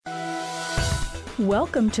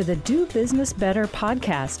Welcome to the Do Business Better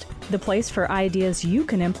podcast, the place for ideas you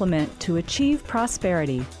can implement to achieve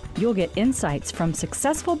prosperity. You'll get insights from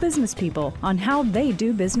successful business people on how they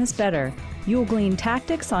do business better. You'll glean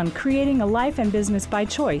tactics on creating a life and business by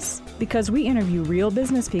choice, because we interview real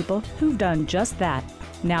business people who've done just that.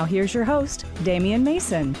 Now here's your host, Damian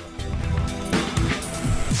Mason.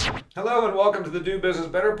 Hello and welcome to the Do Business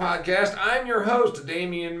Better podcast. I'm your host,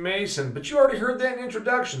 Damian Mason, but you already heard that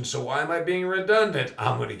introduction, so why am I being redundant?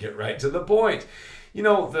 I'm going to get right to the point. You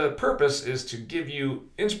know, the purpose is to give you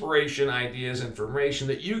inspiration, ideas, information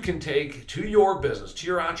that you can take to your business, to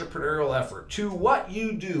your entrepreneurial effort, to what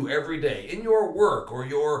you do every day in your work or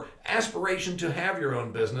your aspiration to have your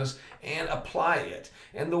own business and apply it.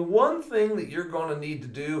 And the one thing that you're going to need to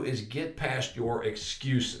do is get past your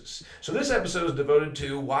excuses. So this episode is devoted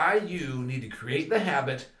to why you need to create the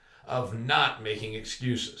habit of not making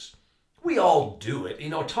excuses. We all do it.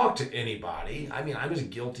 Talk to anybody. I mean, I'm as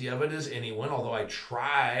guilty of it as anyone, although I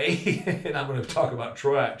try, and I'm going to talk about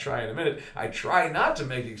try in a minute, I try not to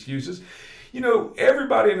make excuses.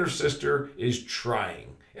 Everybody and their sister is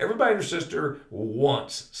trying. Everybody and their sister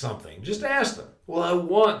wants something. Just ask them. Well, I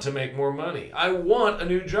want to make more money. I want a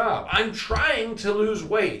new job. I'm trying to lose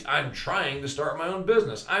weight. I'm trying to start my own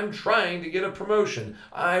business. I'm trying to get a promotion.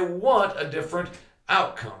 I want a different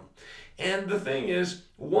outcome. And the thing is,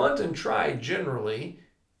 want and try generally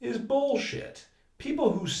is bullshit.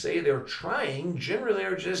 People who say they're trying generally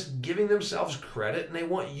are just giving themselves credit, and they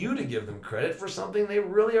want you to give them credit for something they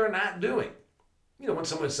really are not doing. When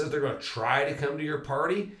someone says they're going to try to come to your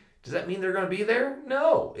party, does that mean they're going to be there?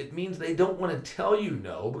 No. It means they don't want to tell you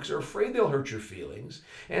no because they're afraid they'll hurt your feelings.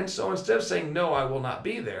 And so instead of saying, no, I will not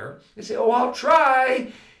be there, they say, oh, I'll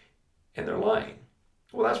try. And they're lying.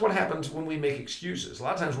 Well, that's what happens when we make excuses. A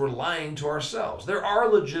lot of times we're lying to ourselves. There are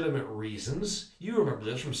legitimate reasons. You remember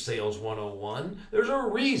this from Sales 101. There's a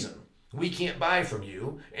reason we can't buy from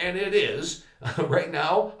you, and it is, right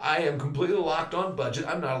now, I am completely locked on budget.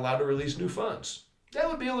 I'm not allowed to release new funds. That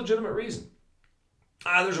would be a legitimate reason.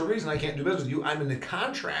 There's a reason I can't do business with you. I'm in a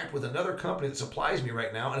contract with another company that supplies me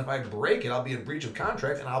right now, and if I break it, I'll be in breach of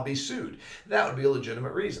contract and I'll be sued. That would be a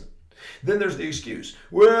legitimate reason. Then there's the excuse.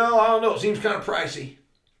 Well, I don't know. It seems kind of pricey.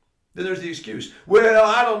 Then there's the excuse. Well,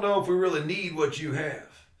 I don't know if we really need what you have.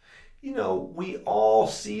 We all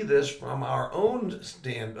see this from our own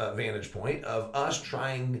vantage point of us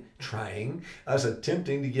trying, us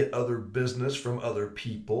attempting to get other business from other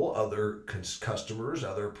people, other customers,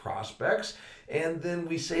 other prospects, and then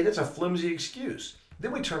we say that's a flimsy excuse.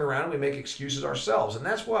 Then we turn around and we make excuses ourselves, and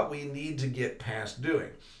that's what we need to get past doing.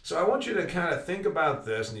 So I want you to kind of think about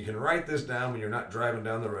this, and you can write this down when you're not driving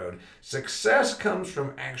down the road. Success comes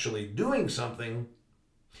from actually doing something,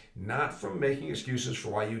 not from making excuses for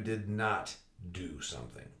why you did not do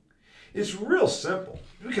something. It's real simple.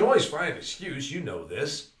 We can always find an excuse. You know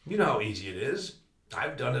this. You know how easy it is.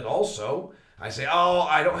 I've done it also. I say, oh,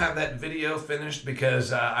 I don't have that video finished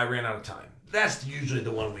because I ran out of time. That's usually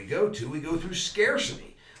the one we go to. We go through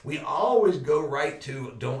scarcity. We always go right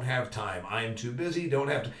to don't have time. I'm too busy, don't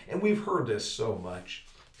have to. And we've heard this so much.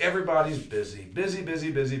 Everybody's busy.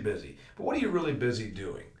 But what are you really busy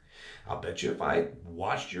doing? I'll bet you if I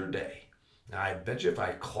watched your day, I bet you if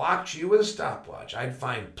I clocked you with a stopwatch, I'd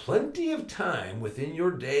find plenty of time within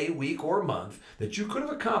your day, week, or month that you could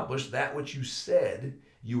have accomplished that which you said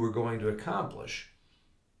you were going to accomplish.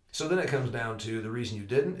 So then it comes down to the reason you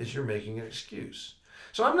didn't is you're making an excuse.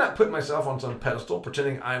 So I'm not putting myself on some pedestal,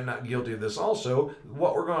 pretending I'm not guilty of this also.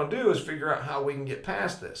 What we're going to do is figure out how we can get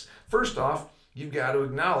past this. First off, you've got to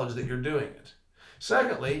acknowledge that you're doing it.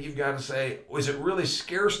 Secondly, you've got to say, is it really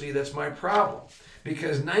scarcity that's my problem?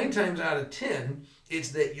 Because 9 times out of 10, it's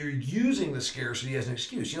that you're using the scarcity as an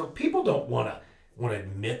excuse. People don't want to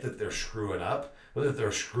admit that they're screwing up, or that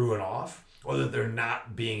they're screwing off, or that they're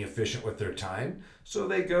not being efficient with their time. So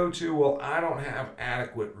they go to, well, I don't have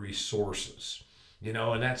adequate resources.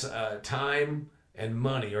 And that's time and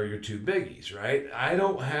money are your two biggies, right? I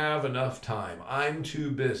don't have enough time. I'm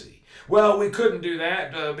too busy. Well, we couldn't do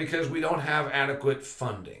that because we don't have adequate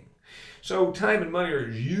funding. So time and money are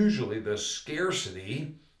usually the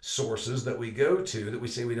scarcity sources that we go to that we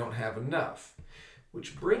say we don't have enough.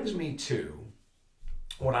 Which brings me to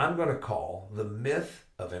what I'm going to call the myth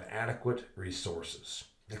of inadequate resources.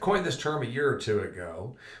 I coined this term a year or two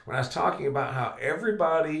ago when I was talking about how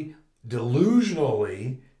everybody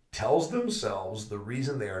delusionally tells themselves the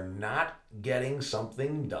reason they are not getting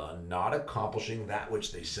something done, not accomplishing that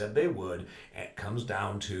which they said they would, and it comes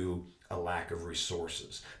down to a lack of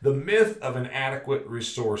resources. The myth of inadequate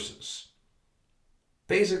resources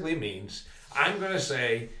basically means I'm going to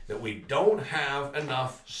say that we don't have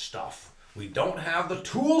enough stuff. We don't have the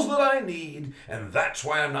tools that I need, and that's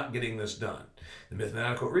why I'm not getting this done. The myth of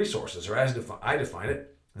inadequate resources, or as I define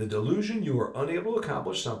it, the delusion you are unable to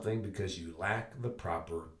accomplish something because you lack the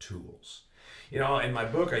proper tools. In my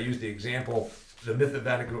book, I use the example, the myth of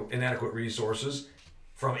inadequate resources,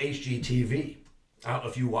 from HGTV. I don't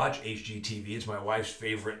know if you watch HGTV. It's my wife's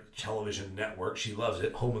favorite television network. She loves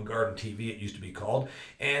it. Home and Garden TV, it used to be called.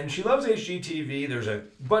 And she loves HGTV. There's a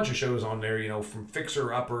bunch of shows on there, from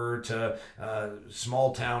Fixer Upper to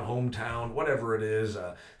Small Town, Hometown, whatever it is,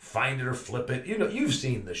 Find It or Flip It. You've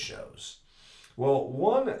seen the shows. Well,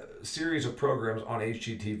 one series of programs on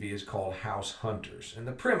HGTV is called House Hunters. And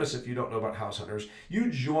the premise, if you don't know about House Hunters, you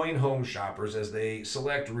join home shoppers as they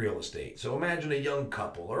select real estate. So imagine a young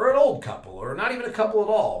couple or an old couple or not even a couple at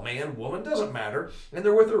all. Man, woman, doesn't matter. And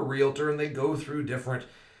they're with a realtor and they go through different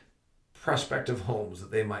prospective homes that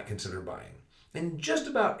they might consider buying. In just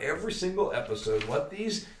about every single episode, what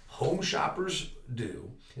these home shoppers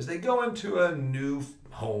do is they go into a new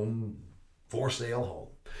home, for sale home.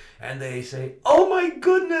 And they say, oh my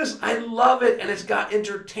goodness, I love it. And it's got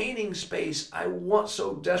entertaining space. I want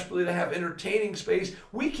so desperately to have entertaining space.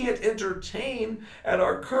 We can't entertain at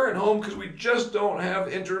our current home because we just don't have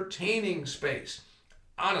entertaining space.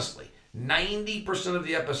 Honestly, 90% of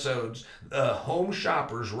the episodes, the home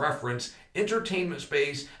shoppers reference entertainment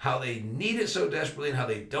space, how they need it so desperately, and how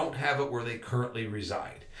they don't have it where they currently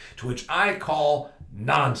reside. To which I call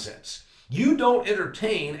nonsense. You don't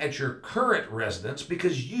entertain at your current residence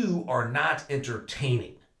because you are not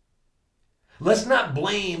entertaining. Let's not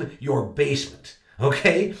blame your basement,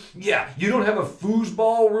 okay? Yeah, you don't have a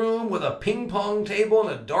foosball room with a ping pong table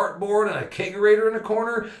and a dartboard and a kegerator in a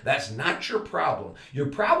corner. That's not your problem. Your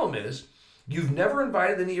problem is you've never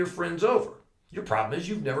invited any of your friends over. Your problem is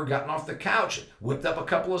you've never gotten off the couch and whipped up a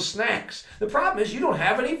couple of snacks. The problem is you don't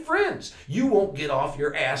have any friends. You won't get off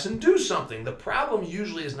your ass and do something. The problem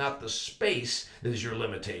usually is not the space that is your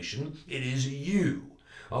limitation. It is you.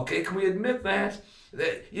 Okay, can we admit that?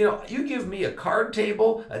 You give me a card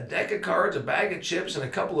table, a deck of cards, a bag of chips, and a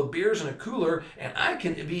couple of beers and a cooler, and I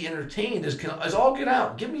can be entertained as all get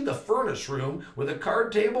out. Give me the furnace room with a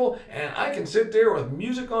card table, and I can sit there with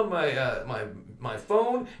music on my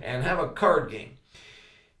phone and have a card game.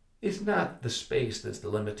 It's not the space that's the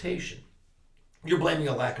limitation. You're blaming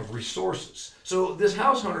a lack of resources. So this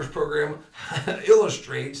House Hunters program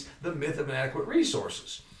illustrates the myth of inadequate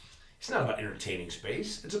resources. It's not about entertaining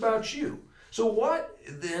space. It's about you. So what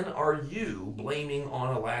then are you blaming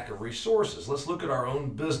on a lack of resources? Let's look at our own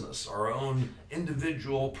business, our own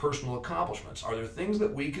individual personal accomplishments. Are there things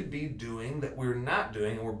that we could be doing that we're not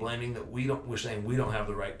doing and we're saying we don't have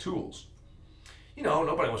the right tools?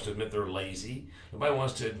 Nobody wants to admit they're lazy. Nobody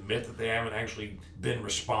wants to admit that they haven't actually been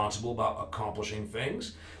responsible about accomplishing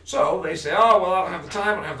things. So they say, oh, well, I don't have the time,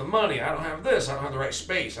 I don't have the money, I don't have this, I don't have the right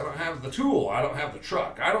space, I don't have the tool, I don't have the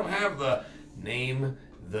truck, I don't have the... Name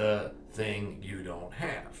the thing you don't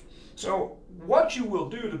have. So what you will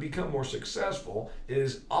do to become more successful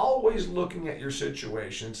is always looking at your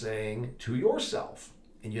situation, saying to yourself,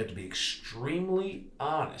 and you have to be extremely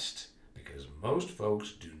honest, because most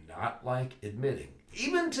folks do not like admitting,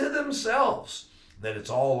 even to themselves, that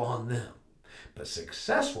it's all on them. But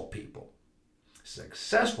successful people,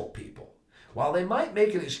 while they might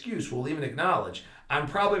make an excuse, will even acknowledge, I'm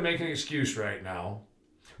probably making an excuse right now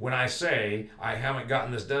when I say I haven't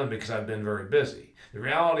gotten this done because I've been very busy. The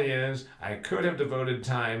reality is I could have devoted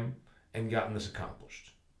time and gotten this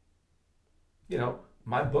accomplished.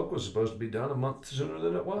 My book was supposed to be done a month sooner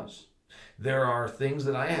than it was. There are things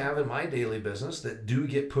that I have in my daily business that do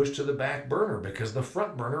get pushed to the back burner because the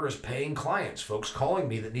front burner is paying clients, folks calling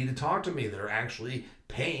me that need to talk to me that are actually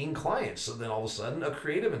paying clients. So then all of a sudden a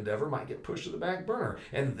creative endeavor might get pushed to the back burner.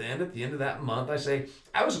 And then at the end of that month, I say,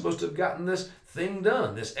 I was supposed to have gotten this thing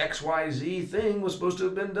done. This XYZ thing was supposed to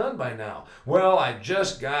have been done by now. Well, I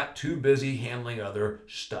just got too busy handling other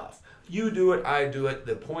stuff. You do it, I do it.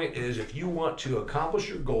 The point is, if you want to accomplish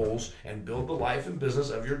your goals and build the life and business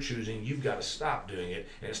of your choosing, you've got to stop doing it.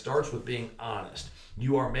 And it starts with being honest.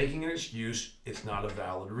 You are making an excuse. It's not a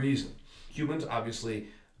valid reason. Humans obviously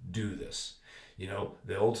do this.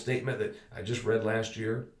 The old statement that I just read last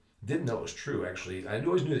year, didn't know it was true, actually. I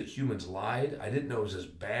always knew that humans lied. I didn't know it was as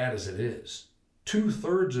bad as it is.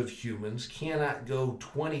 2/3 of humans cannot go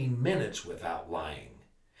 20 minutes without lying.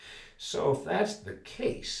 So if that's the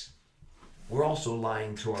case, we're also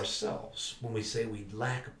lying to ourselves. When we say we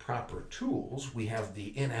lack proper tools, we have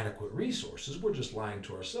the inadequate resources, we're just lying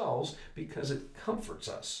to ourselves because it comforts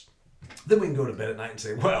us. Then we can go to bed at night and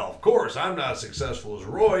say, well, of course, I'm not as successful as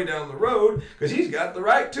Roy down the road because he's got the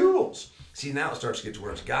right tools. See, now it starts to get to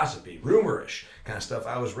where it's gossipy, rumorish, kind of stuff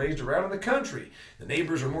I was raised around in the country. The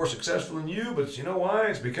neighbors are more successful than you, but you know why?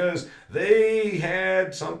 It's because they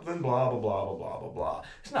had something, blah, blah, blah, blah, blah, blah, blah.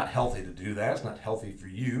 It's not healthy to do that. It's not healthy for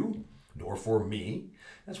you, nor for me.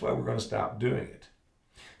 That's why we're going to stop doing it.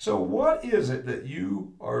 So what is it that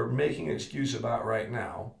you are making an excuse about right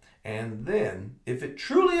now? And then, if it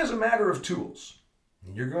truly is a matter of tools,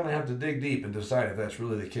 you're going to have to dig deep and decide if that's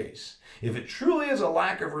really the case. If it truly is a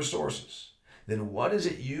lack of resources, then what is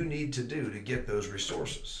it you need to do to get those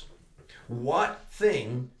resources? What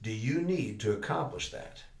thing do you need to accomplish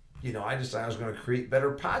that? I decided I was going to create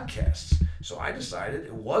better podcasts. So I decided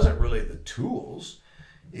it wasn't really the tools.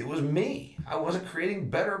 It was me. I wasn't creating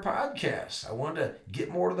better podcasts. I wanted to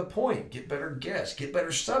get more to the point, get better guests, get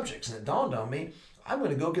better subjects. And it dawned on me, I'm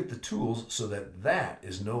going to go get the tools so that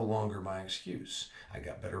is no longer my excuse. I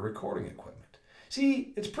got better recording equipment.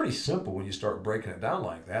 See, it's pretty simple when you start breaking it down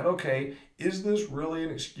like that. Okay, is this really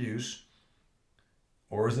an excuse?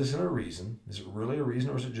 Or is this a reason? Is it really a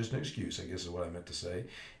reason or is it just an excuse, I guess is what I meant to say.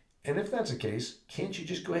 And if that's the case, can't you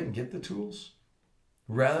just go ahead and get the tools?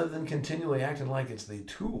 Rather than continually acting like it's the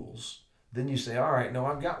tools, then you say, all right, no,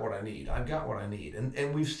 I've got what I need. I've got what I need.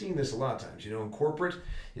 And we've seen this a lot of times. In corporate,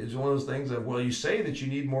 it's one of those things of, well, you say that you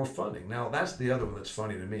need more funding. Now, that's the other one that's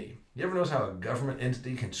funny to me. You ever notice how a government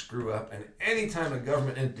entity can screw up? And anytime a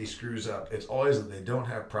government entity screws up, it's always that they don't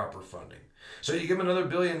have proper funding. So you give them another $1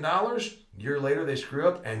 billion, a year later they screw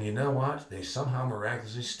up, and you know what? They somehow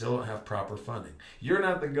miraculously still don't have proper funding. You're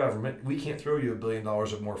not the government. We can't throw you $1 billion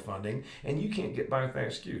of more funding, and you can't get by with that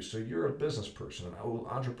excuse. So you're a business person, an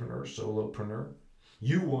entrepreneur, solopreneur.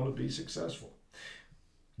 You want to be successful.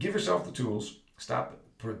 Give yourself the tools. Stop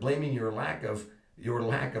blaming your lack of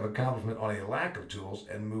accomplishment on a lack of tools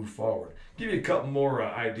and move forward. Give you a couple more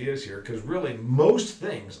ideas here, because really most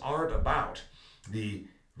things aren't about the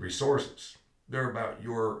resources. They're about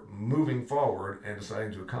your moving forward and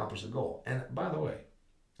deciding to accomplish the goal. And by the way,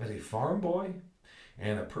 as a farm boy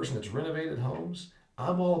and a person that's renovated homes,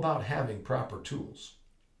 I'm all about having proper tools.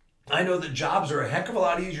 I know that jobs are a heck of a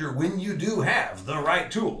lot easier when you do have the right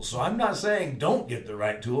tools. So I'm not saying don't get the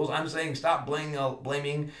right tools. I'm saying stop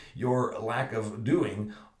blaming your lack of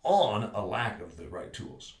doing on a lack of the right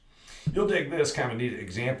tools. You'll dig this kind of neat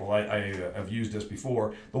example. I've used this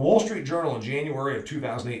before. The Wall Street Journal in January of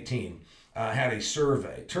 2018 had a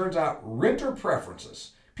survey. Turns out renter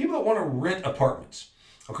preferences, people that want to rent apartments,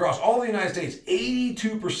 across all the United States,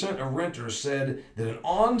 82% of renters said that an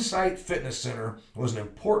on-site fitness center was an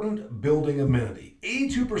important building amenity.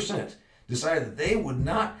 82% decided that they would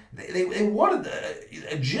not, they wanted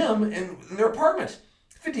a gym in their apartment.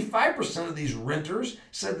 55% of these renters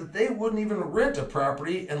said that they wouldn't even rent a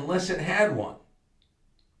property unless it had one.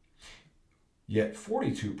 Yet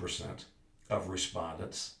 42% of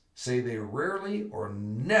respondents say they rarely or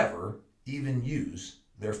never even use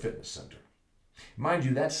their fitness center. Mind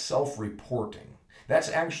you, that's self-reporting. That's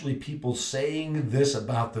actually people saying this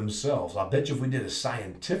about themselves. I'll bet you if we did a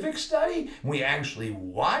scientific study, we actually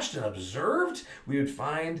watched and observed, we would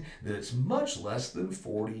find that it's much less than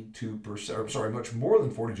 42%, much more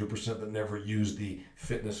than 42% that never use the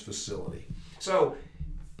fitness facility. So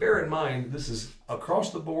bear in mind, this is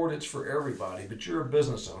across the board, it's for everybody, but you're a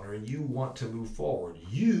business owner and you want to move forward.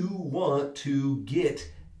 You want to get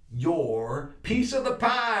your piece of the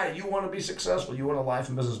pie. You want to be successful. You want a life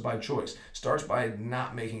and business by choice. Starts by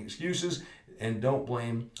not making excuses and don't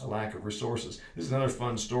blame a lack of resources. This is another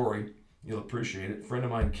fun story. You'll appreciate it. A friend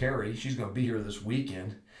of mine, Carrie, she's going to be here this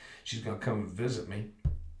weekend. She's going to come and visit me.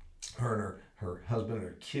 Her and her husband and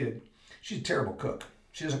her kid. She's a terrible cook.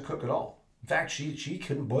 She doesn't cook at all. In fact, she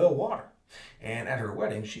couldn't boil water. And at her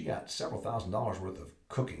wedding, she got several $1,000s worth of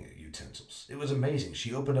cooking utensils. It was amazing.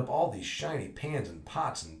 She opened up all these shiny pans and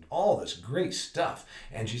pots and all this great stuff.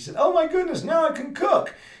 And she said, oh my goodness, now I can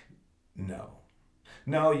cook.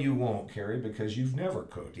 No, you won't, Carrie, because you've never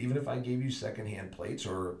cooked. Even if I gave you secondhand plates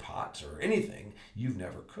or pots or anything, you've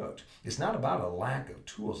never cooked. It's not about a lack of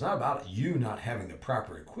tools. It's not about you not having the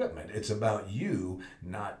proper equipment. It's about you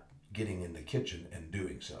not getting in the kitchen and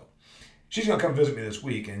doing so. She's going to come visit me this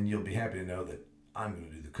week, and you'll be happy to know that I'm going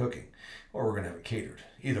to do the cooking, or we're going to have it catered.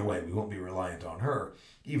 Either way, we won't be reliant on her,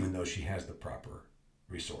 even though she has the proper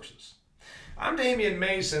resources. I'm Damian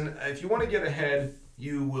Mason. If you want to get ahead,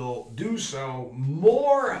 you will do so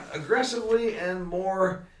more aggressively and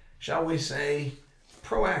more, shall we say,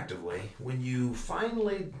 proactively when you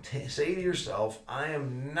finally say to yourself, I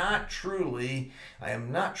am not truly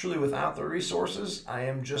without the resources. I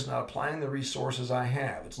am just not applying the resources I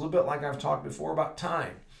have. It's a little bit like I've talked before about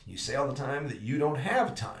time. You say all the time that you don't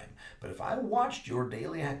have time, But if I watched your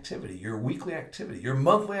daily activity, your weekly activity, your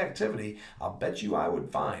monthly activity, I'll bet you I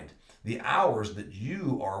would find the hours that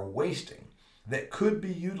you are wasting that could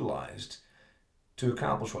be utilized to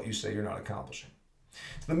accomplish what you say you're not accomplishing.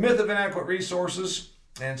 The myth of inadequate resources,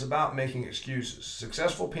 and it's about making excuses.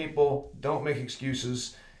 Successful people don't make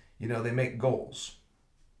excuses. They make goals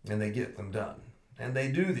and they get them done. And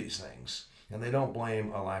they do these things and they don't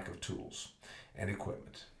blame a lack of tools and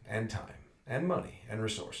equipment and time and money and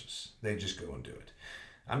resources. They just go and do it.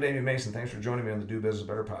 I'm Damian Mason. Thanks for joining me on the Do Business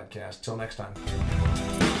Better podcast. Till next time.